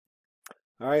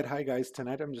Alright, hi guys.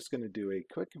 Tonight I'm just going to do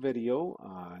a quick video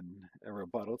on a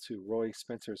rebuttal to Roy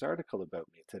Spencer's article about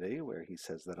me today, where he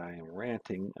says that I am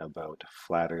ranting about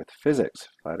flat earth physics,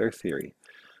 flat earth theory.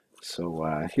 So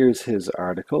here's his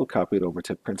article, copied over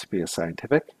to Principia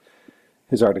Scientific.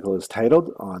 His article is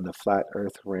titled On the Flat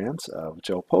Earth Rants of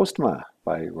Joe Postma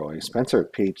by Roy Spencer,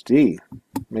 PhD,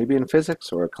 maybe in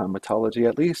physics or climatology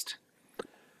at least.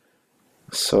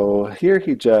 So here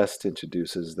he just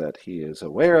introduces that he is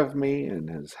aware of me and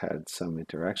has had some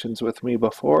interactions with me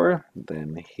before.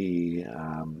 Then he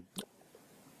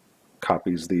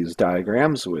copies these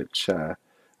diagrams, which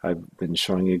I've been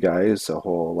showing you guys a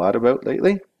whole lot about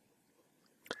lately.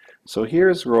 So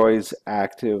here's Roy's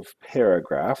active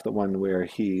paragraph, the one where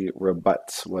he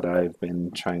rebuts what I've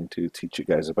been trying to teach you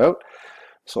guys about.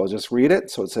 So I'll just read it.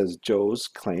 So it says, Joe's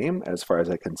claim, as far as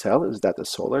I can tell, is that the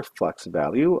solar flux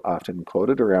value, often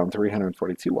quoted around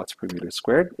 342 watts per meter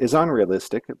squared, is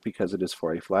unrealistic because it is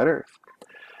for a flat Earth.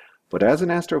 But as an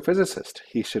astrophysicist,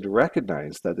 he should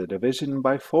recognize that the division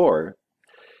by 4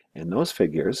 in those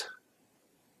figures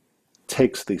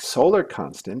takes the solar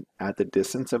constant at the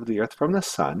distance of the Earth from the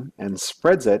Sun and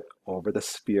spreads it over the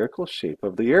spherical shape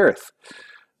of the Earth.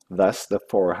 Thus, the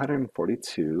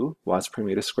 442 watts per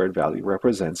meter squared value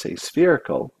represents a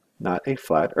spherical, not a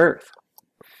flat Earth.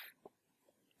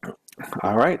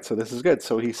 All right, so this is good.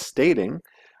 So he's stating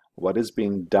what is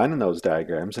being done in those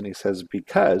diagrams, and he says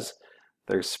because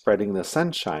they're spreading the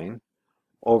sunshine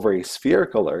over a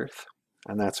spherical Earth,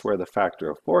 and that's where the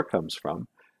factor of 4 comes from,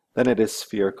 then it is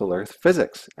spherical Earth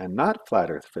physics and not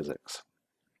flat Earth physics.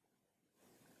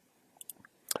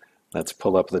 Let's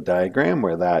pull up the diagram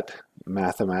where that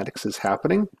mathematics is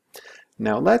happening.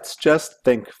 Now let's just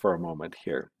think for a moment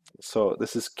here. So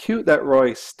this is cute that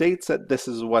Roy states that this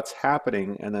is what's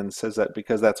happening and then says that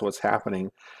because that's what's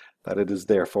happening, that it is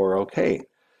therefore okay.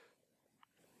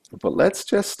 But let's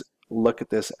just look at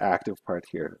this active part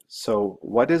here. So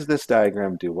what does this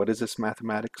diagram do? What does this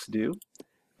mathematics do?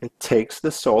 It takes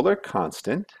the solar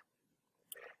constant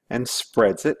and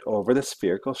spreads it over the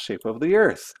spherical shape of the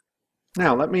Earth.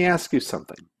 Now, let me ask you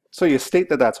something. So you state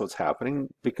that that's what's happening.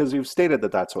 Because you've stated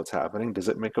that that's what's happening, does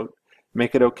it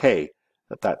make it okay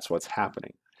that that's what's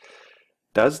happening?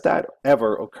 Does that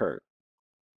ever occur?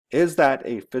 Is that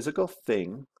a physical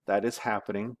thing that is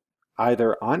happening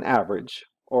either on average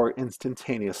or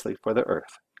instantaneously for the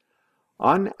Earth?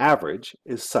 On average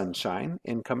is sunshine,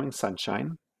 incoming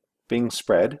sunshine, being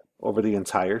spread over the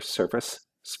entire surface,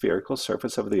 spherical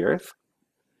surface of the Earth.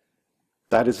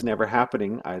 That is never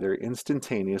happening either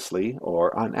instantaneously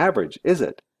or on average, is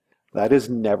it? That is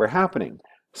never happening.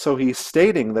 So he's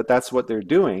stating that that's what they're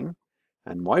doing,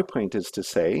 and my point is to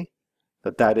say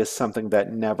that that is something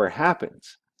that never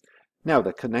happens. Now,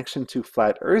 the connection to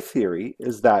flat Earth theory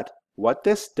is that what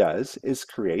this does is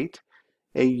create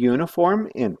a uniform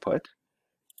input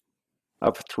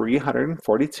of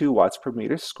 342 watts per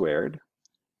meter squared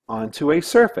onto a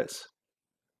surface.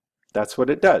 That's what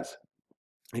it does.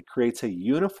 It creates a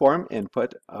uniform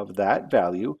input of that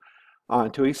value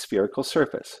onto a spherical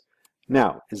surface.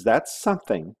 Now, is that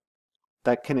something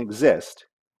that can exist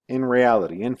in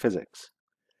reality, in physics?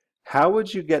 How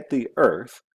would you get the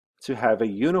Earth to have a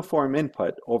uniform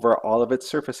input over all of its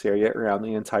surface area around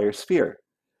the entire sphere?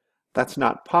 That's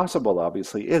not possible,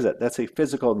 obviously, is it? That's a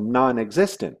physical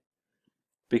non-existent,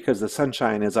 because the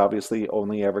sunshine is obviously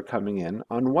only ever coming in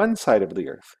on one side of the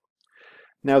Earth.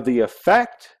 Now, the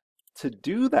effect to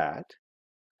do that,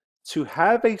 to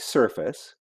have a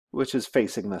surface which is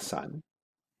facing the sun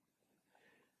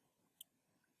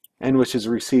and which is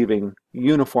receiving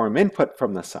uniform input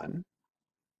from the sun,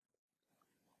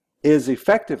 is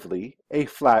effectively a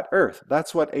flat Earth.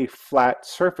 That's what a flat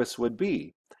surface would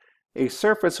be. A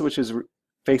surface which is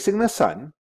facing the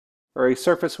sun, or a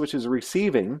surface which is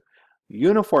receiving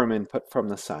uniform input from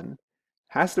the sun,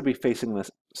 has to be facing the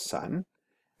sun,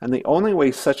 and the only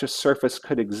way such a surface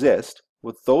could exist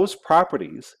with those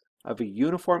properties of a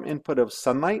uniform input of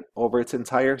sunlight over its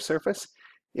entire surface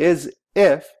is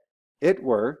if it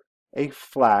were a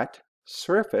flat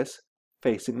surface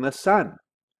facing the sun.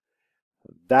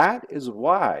 That is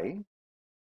why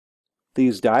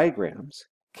these diagrams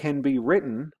can be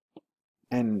written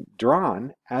and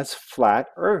drawn as flat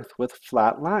Earth with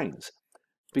flat lines.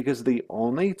 Because the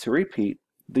only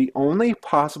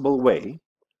possible way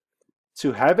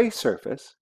to have a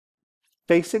surface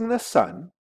facing the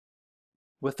sun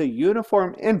with a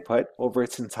uniform input over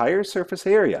its entire surface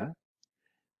area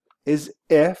is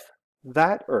if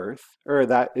that Earth, or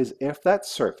if that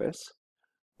surface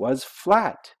was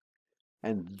flat.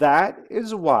 And that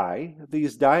is why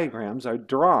these diagrams are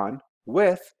drawn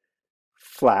with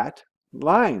flat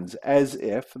lines as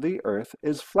if the Earth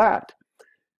is flat.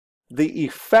 The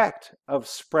effect of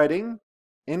spreading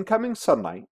incoming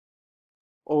sunlight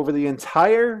over the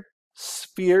entire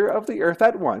sphere of the Earth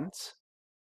at once,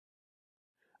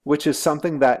 which is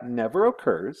something that never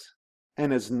occurs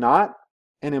and is not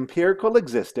an empirical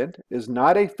existent, is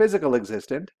not a physical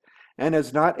existent, and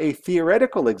is not a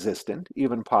theoretical existent,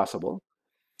 even possible.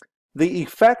 The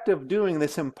effect of doing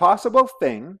this impossible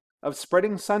thing of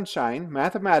spreading sunshine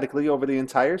mathematically over the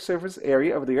entire surface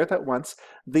area of the Earth at once,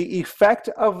 the effect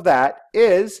of that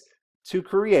is to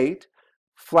create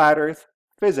flat Earth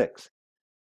physics.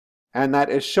 And that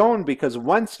is shown because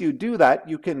once you do that,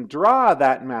 you can draw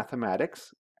that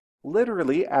mathematics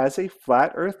literally as a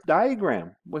flat Earth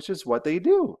diagram, which is what they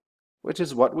do, which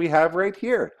is what we have right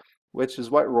here, which is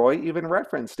what Roy even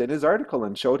referenced in his article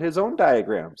and showed his own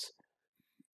diagrams.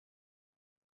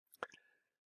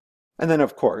 And then,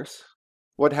 of course,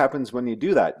 what happens when you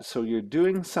do that? So you're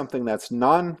doing something that's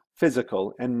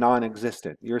non-physical and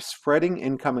non-existent. You're spreading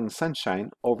incoming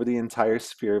sunshine over the entire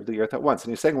sphere of the Earth at once.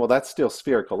 And you're saying, well, that's still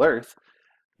spherical Earth.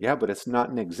 Yeah, but it's not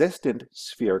an existent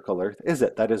spherical Earth, is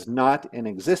it? That is not an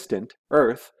existent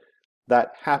Earth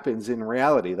that happens in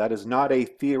reality. That is not a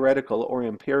theoretical or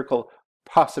empirical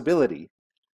possibility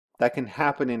that can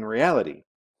happen in reality.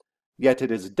 Yet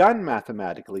it is done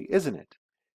mathematically, isn't it?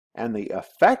 And the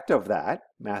effect of that,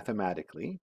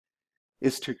 mathematically,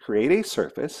 is to create a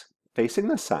surface facing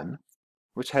the sun,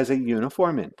 which has a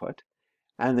uniform input.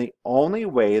 And the only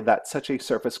way that such a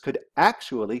surface could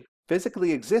actually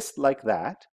physically exist like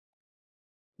that,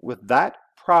 with that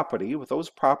property, with those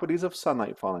properties of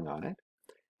sunlight falling on it,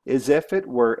 is if it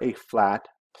were a flat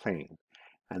plane.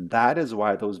 And that is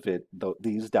why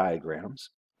these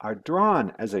diagrams are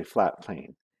drawn as a flat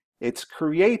plane. It's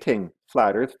creating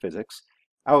flat Earth physics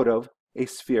out of a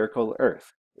spherical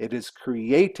Earth. It is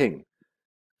creating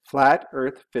flat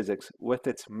Earth physics with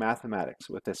its mathematics,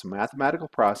 with this mathematical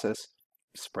process,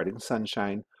 spreading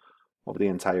sunshine over the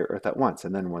entire Earth at once.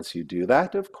 And then once you do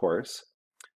that, of course,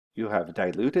 you have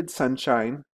diluted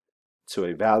sunshine to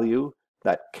a value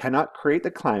that cannot create the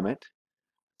climate,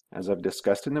 as I've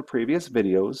discussed in the previous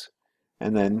videos.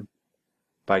 And then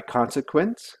by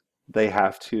consequence, they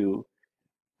have to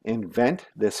invent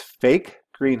this fake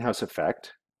greenhouse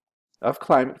effect of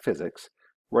climate physics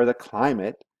where the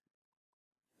climate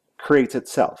creates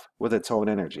itself with its own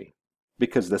energy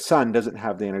because the sun doesn't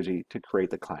have the energy to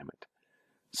create the climate.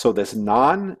 So this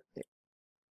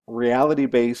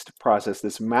non-reality-based process,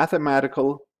 this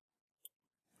mathematical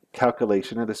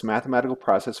calculation or this mathematical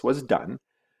process was done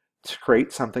to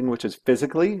create something which is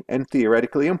physically and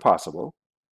theoretically impossible,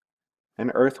 an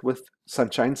Earth with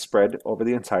sunshine spread over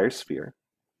the entire sphere.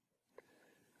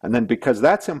 And then because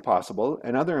that's impossible,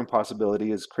 another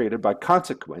impossibility is created by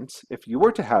consequence. If you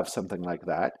were to have something like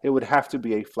that, it would have to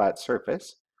be a flat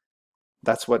surface.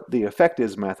 That's what the effect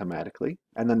is mathematically.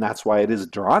 And then that's why it is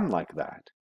drawn like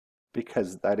that,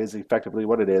 because that is effectively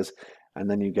what it is. And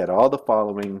then you get all the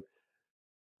following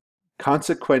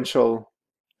consequential,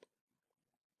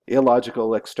 illogical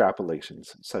extrapolations,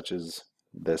 such as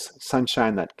this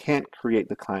sunshine that can't create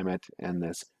the climate and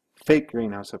this fake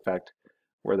greenhouse effect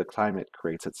where the climate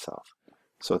creates itself.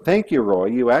 So thank you, Roy.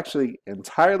 You actually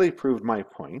entirely proved my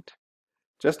point.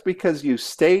 Just because you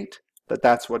state that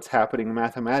that's what's happening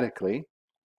mathematically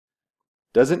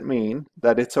doesn't mean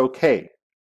that it's okay.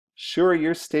 Sure,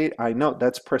 your state, I know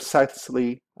that's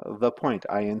precisely the point.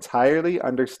 I entirely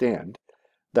understand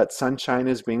that sunshine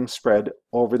is being spread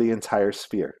over the entire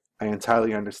sphere. I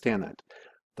entirely understand that.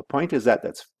 The point is that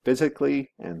that's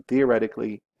physically and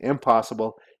theoretically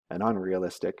impossible and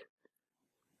unrealistic.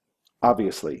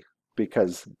 Obviously,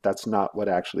 because that's not what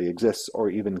actually exists or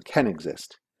even can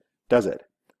exist, does it?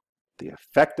 The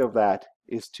effect of that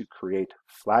is to create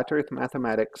flat Earth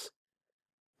mathematics,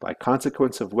 by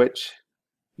consequence of which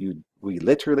we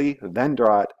literally then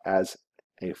draw it as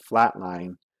a flat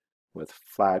line with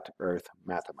flat Earth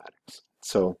mathematics.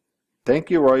 So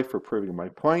thank you, Roy, for proving my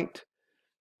point,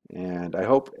 and I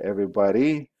hope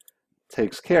everybody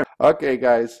takes care. Okay,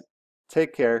 guys,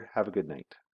 take care. Have a good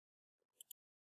night.